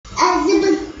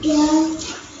Yeah.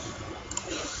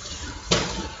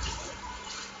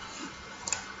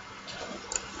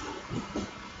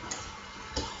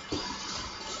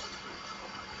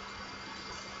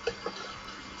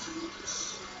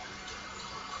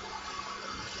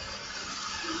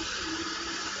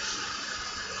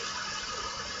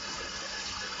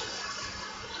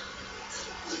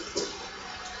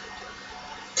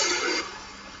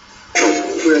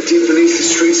 We are deep beneath the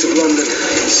streets of London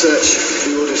in search of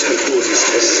the Order's headquarters.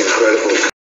 This is incredible.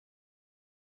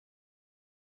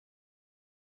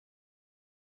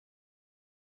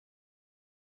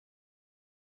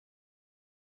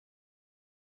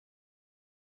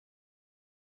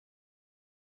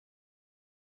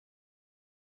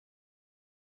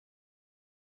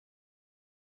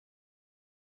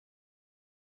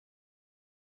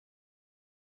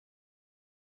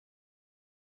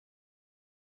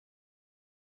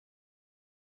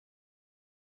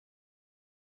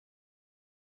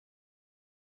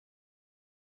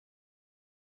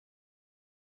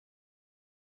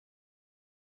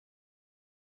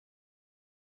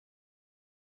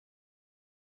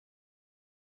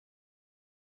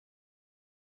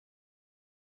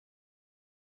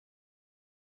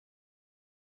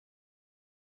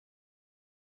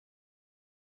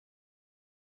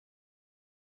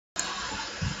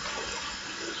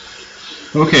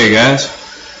 Okay, guys.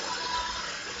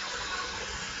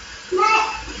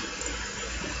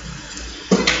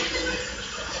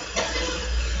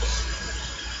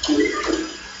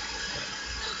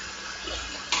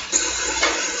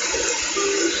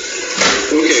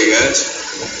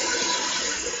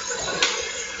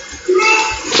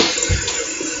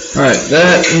 Alright,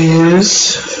 that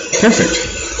is perfect.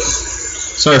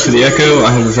 Sorry for the echo,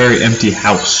 I have a very empty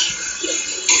house.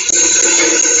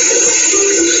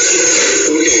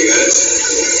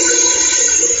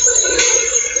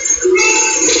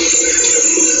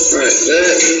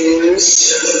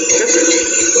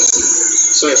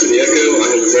 Sorry for the echo, I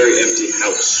have a very empty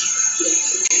house.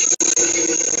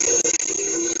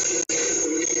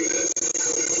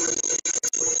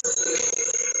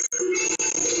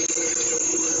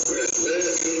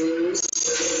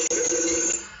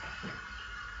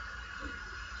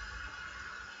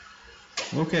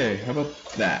 Okay, how about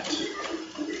that?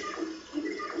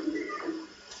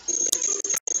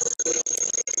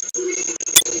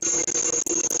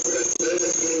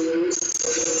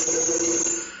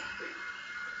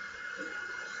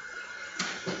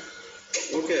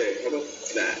 Okay, how about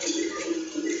that?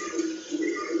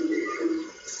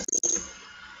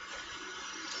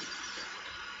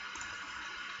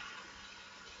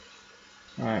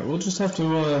 Alright, we'll just have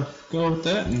to go with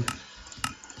that and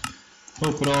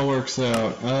hope it all works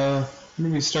out. I'm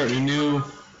going to be starting a new,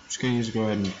 just going to go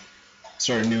ahead and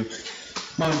start a new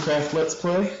Minecraft Let's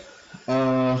Play.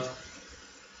 Going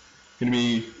to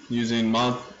be using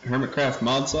Hermitcraft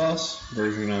ModSauce,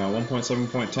 version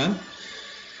 1.7.10. I'm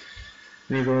going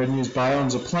to go ahead and use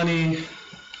Biomes Aplenty.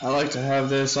 I like to have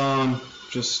this on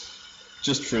just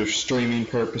for streaming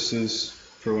purposes,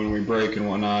 for when we break and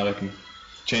whatnot. I can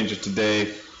change it to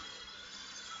day.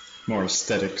 More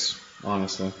aesthetics,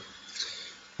 honestly.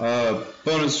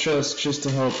 Bonus chest just to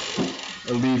help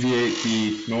alleviate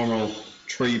the normal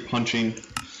tree punching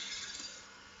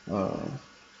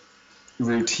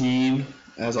routine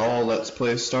as all Let's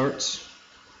Play starts.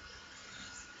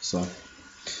 So,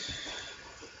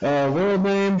 world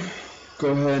name,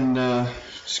 go ahead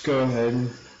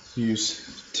and use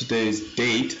today's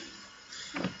date,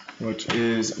 which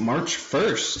is March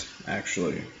 1st,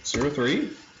 actually,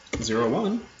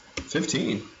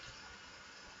 03/01/15.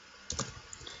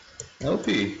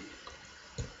 LP.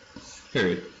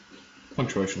 Period.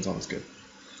 Punctuation's always good.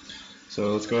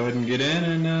 So let's go ahead and get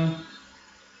in and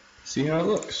see how it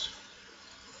looks.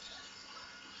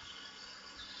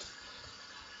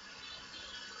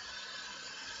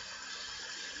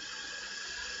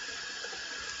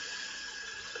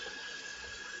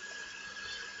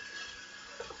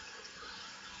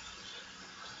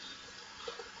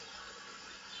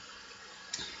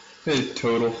 Okay,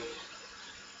 total.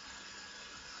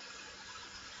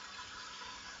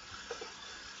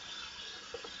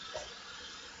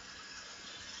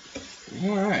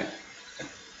 Alright.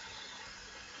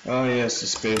 Oh yes, the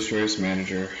Space Race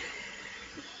Manager.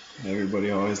 Everybody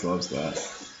always loves that.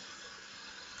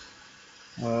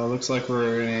 Looks like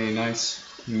we're in a nice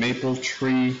maple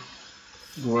tree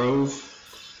grove.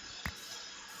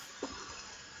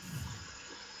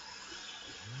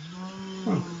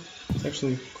 Huh. It's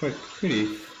actually quite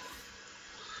pretty.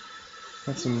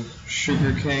 Got some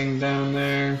sugar cane down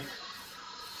there.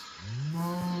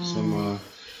 Some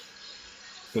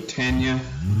Botania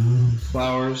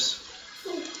flowers.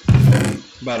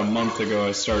 about a month ago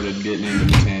I started getting into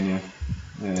Britannia,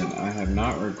 and I have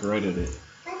not regretted it.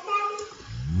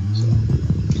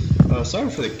 So, sorry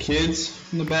for the kids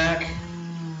in the back,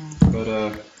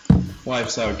 but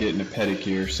wife's out getting a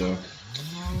pedicure, so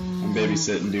I'm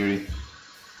babysitting duty,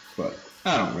 but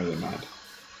I don't really mind.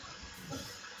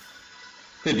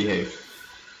 They behave,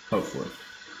 hopefully.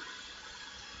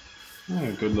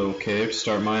 A good little cave to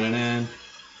start mining in.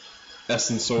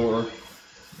 Essence ore.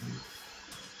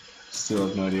 Still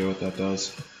have no idea what that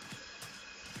does.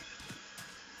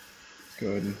 Go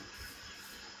ahead and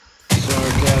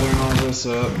start gathering all this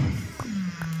up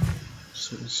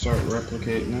so we can start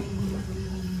replicating it.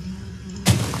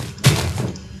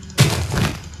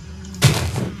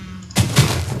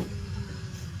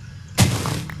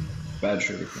 Bad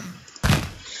sugar cane.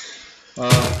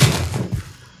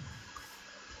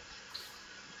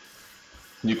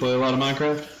 You play a lot of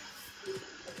Minecraft?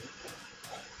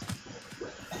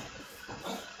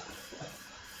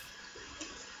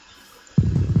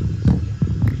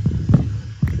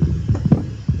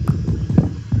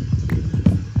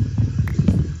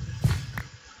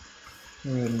 Go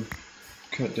ahead and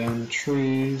cut down the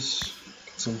trees.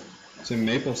 Get some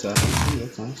maple saplings. Ooh,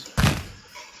 that's nice.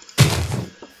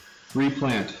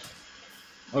 Replant.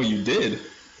 Oh, you did?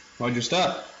 Why'd you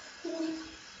stop?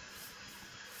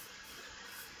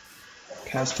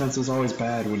 Past tense is always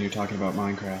bad when you're talking about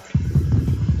Minecraft.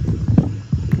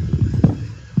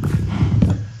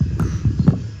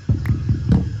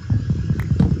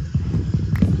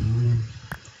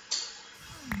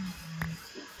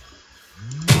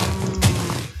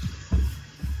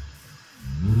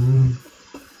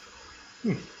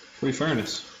 Free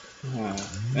furnace.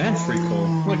 And free coal.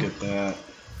 Look at that.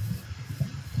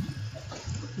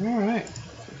 Alright.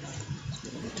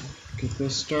 Get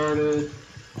this started.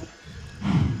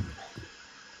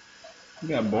 You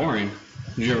got boring.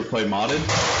 Did you ever play modded?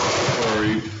 Or are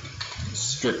you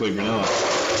strictly vanilla?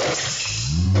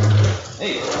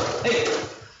 Hey! Hey!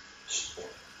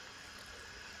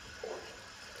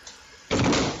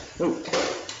 Oh.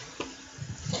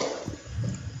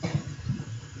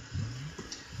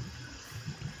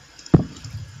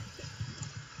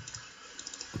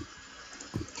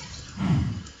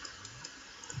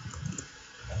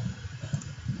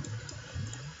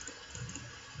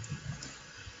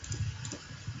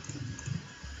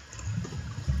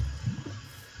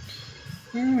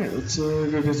 Alright, let's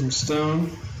go get some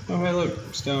stone. Oh, hey,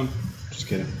 look, stone. Just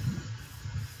kidding.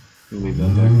 We'll leave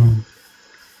that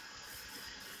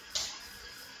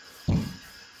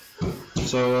there.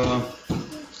 So,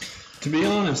 to be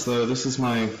honest, though, this is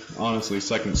my, honestly,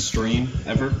 second stream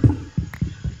ever.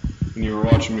 When you were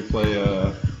watching me play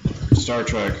Star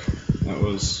Trek, that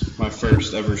was my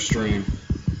first ever stream.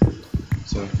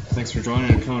 So, thanks for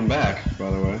joining and coming back,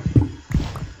 by the way.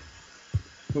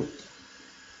 Oh.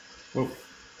 Whoa.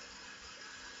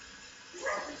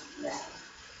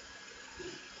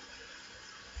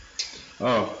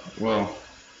 Oh, well,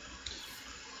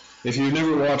 if you've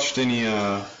never watched any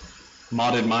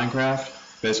modded Minecraft,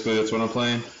 basically that's what I'm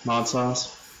playing, ModSauce.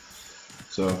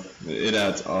 So it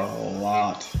adds a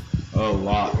lot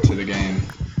to the game.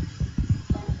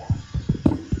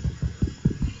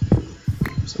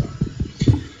 So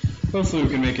hopefully we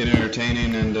can make it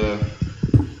entertaining and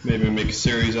maybe make a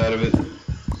series out of it.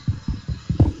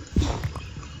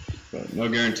 But no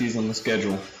guarantees on the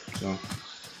schedule. So.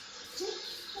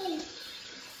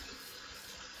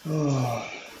 Oh,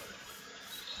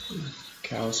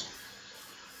 cows.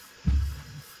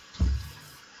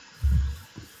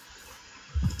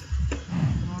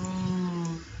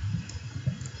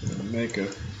 Make a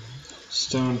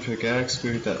stone pickaxe.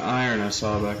 Go get that iron I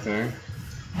saw back there.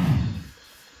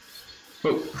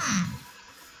 Oh,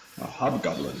 a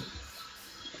hobgoblin.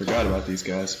 Forgot about these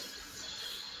guys.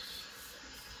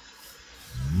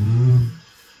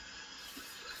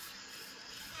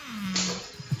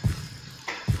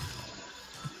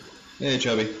 Hey,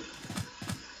 Chubby.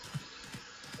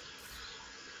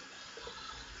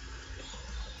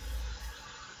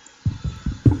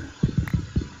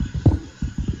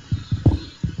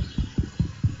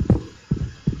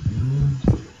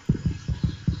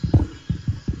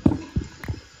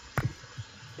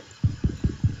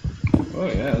 Oh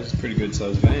yeah, that's a pretty good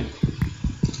sized vein.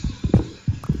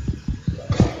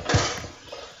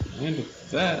 And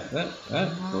that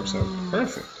works out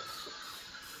perfect.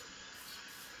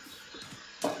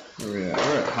 Where are we at?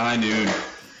 We're at high noon.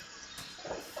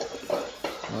 I'm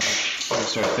gonna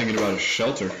start thinking about a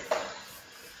shelter.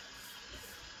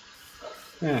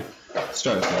 Yeah,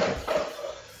 start thinking.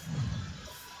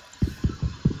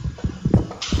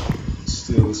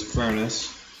 Steal this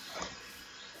furnace.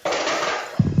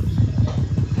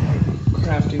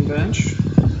 crafting bench.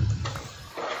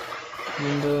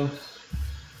 And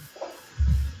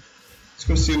let's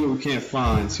go see what we can't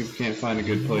find. See if we can't find a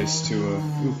good place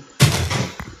to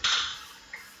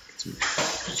get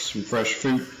some fresh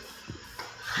fruit,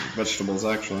 vegetables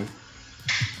actually.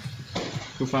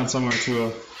 Go find somewhere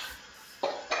to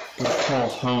call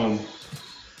home.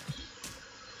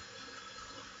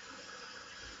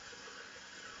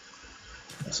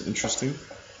 That's interesting.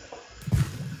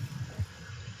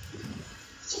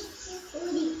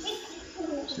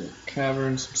 So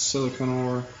cavern, some silicon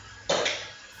ore,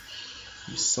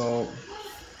 some salt.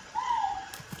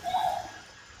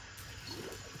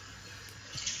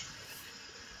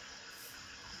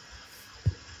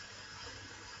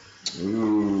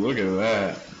 Ooh, look at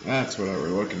that. That's what I were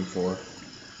looking for.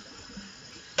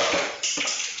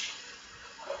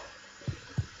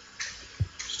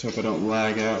 Just hope I don't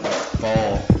lag out and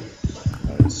fall.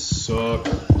 That'd suck.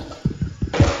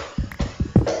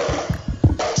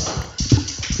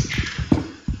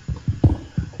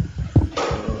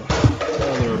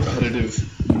 All the repetitive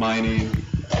mining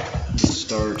to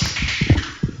start.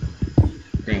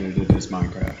 Granted, it is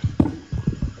Minecraft.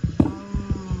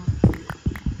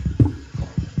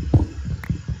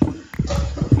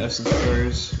 Essence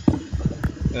berries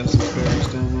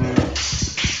down there.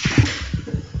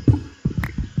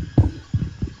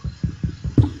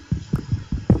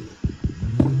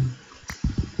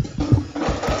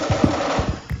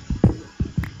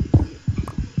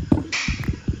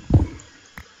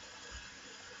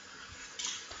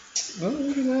 Oh,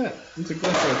 look at that! It's a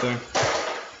glitch right there.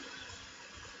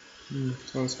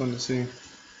 It's always fun to see.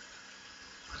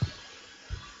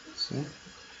 So.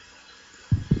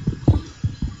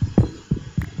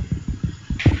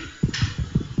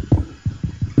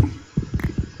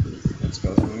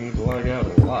 Lag out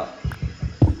a lot.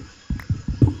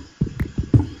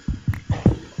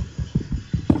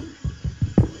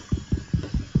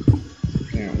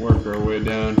 Can't work our way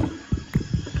down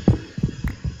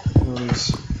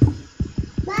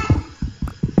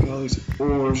all these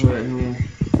ores right here.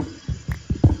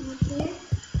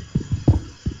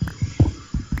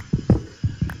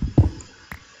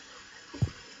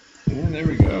 And there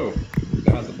we go.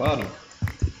 Down at the bottom.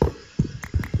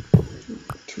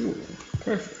 Tool.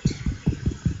 Perfect.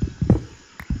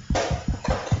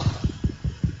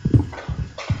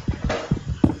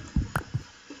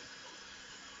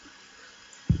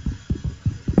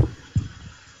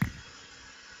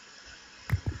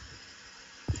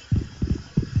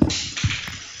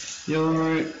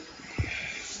 Yellowite.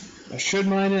 I should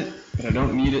mine it, but I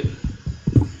don't need it.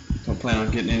 Don't plan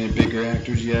on getting any big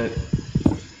reactors yet.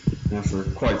 Now for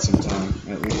quite some time,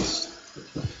 at least.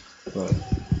 But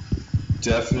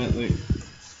definitely.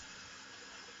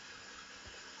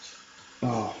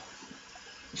 Oh,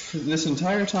 for this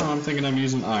entire time I'm thinking I'm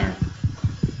using iron.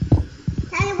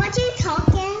 Daddy, what are you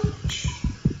talking?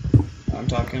 I'm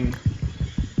talking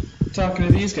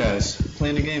to these guys,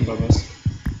 playing a game, Bubba's.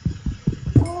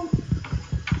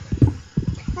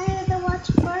 I have to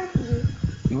watch Barbie.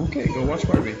 Okay, go watch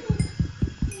Barbie.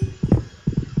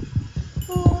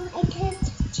 Oh, I can't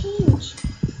change.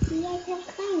 See, I can't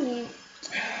find it.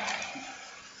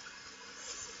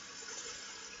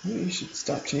 Well, you should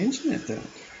stop changing it then.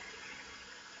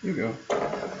 Here you go.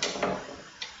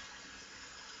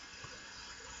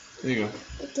 There you go.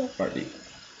 Thank you. Barbie.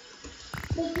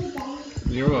 Thank you, Dad.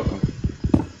 You're welcome.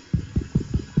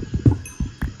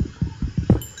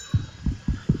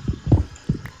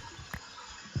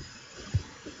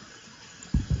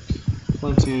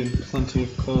 Plenty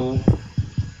of coal.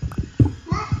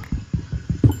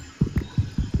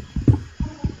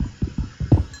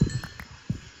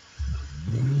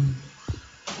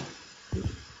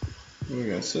 We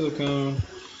got silicone,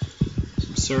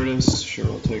 some Certus, sure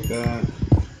we'll take that.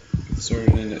 Get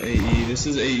sorted into AE. This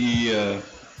is AE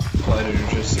Applied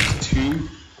Energy 2,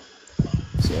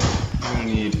 so I'm going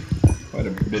to need quite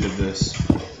a bit of this.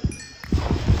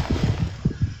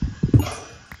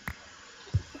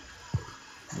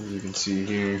 As you can see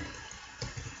here.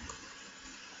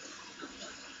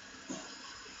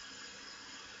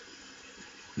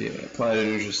 Yeah, Applied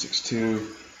Energy 2.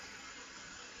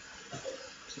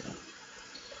 So,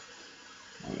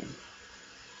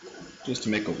 just to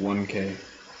make a 1K.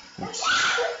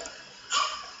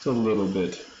 It's a little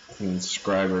bit for an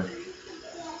subscriber.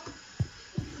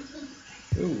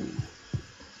 Ooh.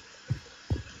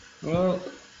 Well,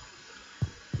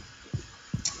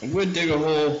 I would dig a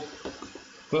hole,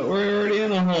 but we're already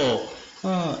in a hole.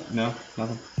 No,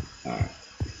 nothing. Alright.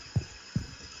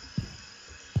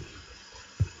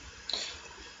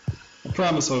 I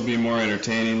promise it'll be more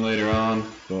entertaining later on,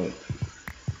 but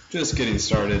just getting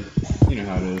started. You know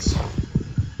how it is.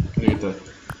 Gotta get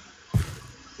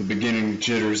the beginning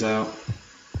jitters out.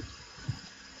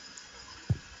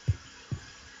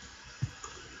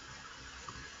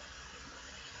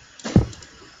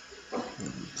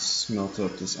 Smelt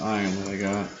up this iron that I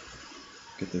got.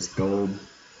 Get this gold.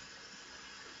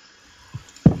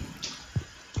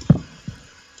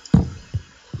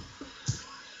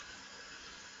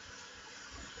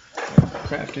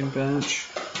 Crafting bench.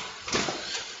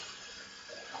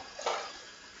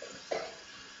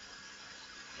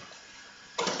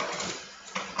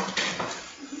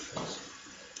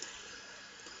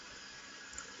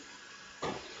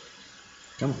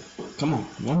 Come on,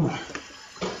 one more.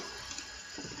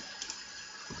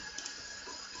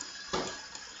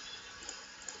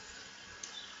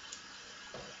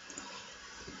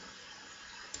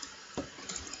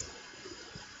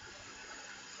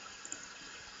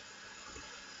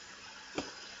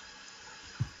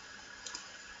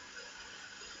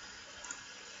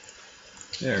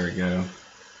 There we go.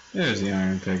 There's the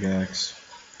iron pickaxe.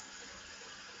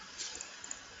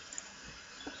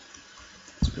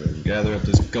 Let's go ahead and gather up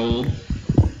this gold. And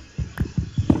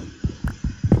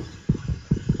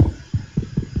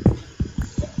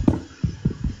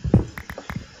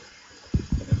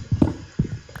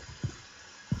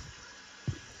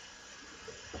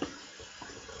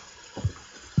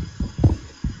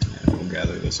we'll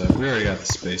gather this up. We already got the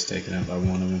space taken up by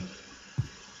one of them.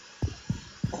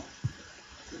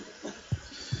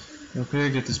 Up here,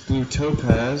 get this blue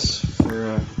topaz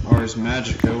for Ars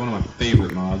Magica, one of my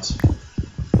favorite mods.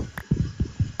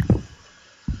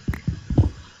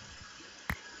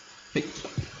 Hey.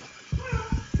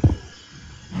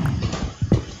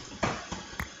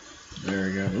 There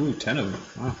we go. Ooh, 10 of them.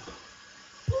 Wow.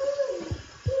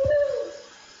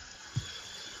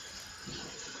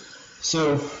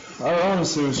 So, I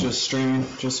honestly was just streaming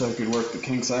just so I could work the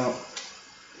kinks out,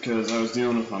 because I was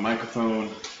dealing with my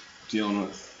microphone, dealing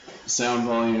with sound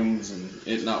volumes and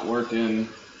it not working,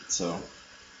 so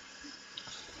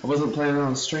I wasn't planning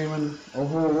on streaming a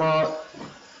whole lot.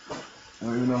 I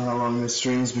don't even know how long this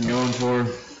stream's been going for,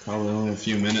 probably only a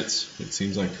few minutes. It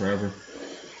seems like forever.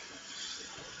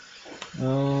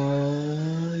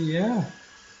 Yeah,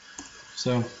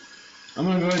 so I'm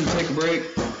gonna go ahead and take a break,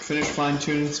 finish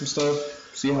fine-tuning some stuff,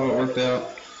 see how it worked out.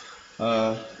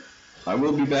 I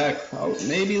will be back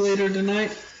maybe later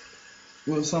tonight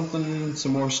with something,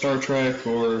 some more Star Trek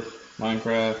or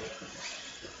Minecraft.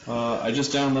 I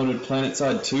just downloaded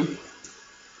PlanetSide 2,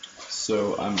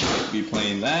 so I'm going to be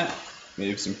playing that.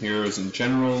 Maybe some Heroes and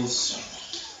Generals.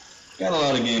 Got a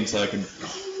lot of games that I could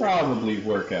probably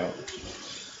work out.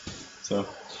 So,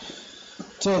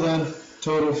 till then,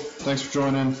 Total, thanks for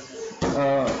joining.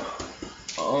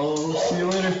 I'll see you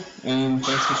later, and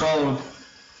thanks for following.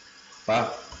 Bye.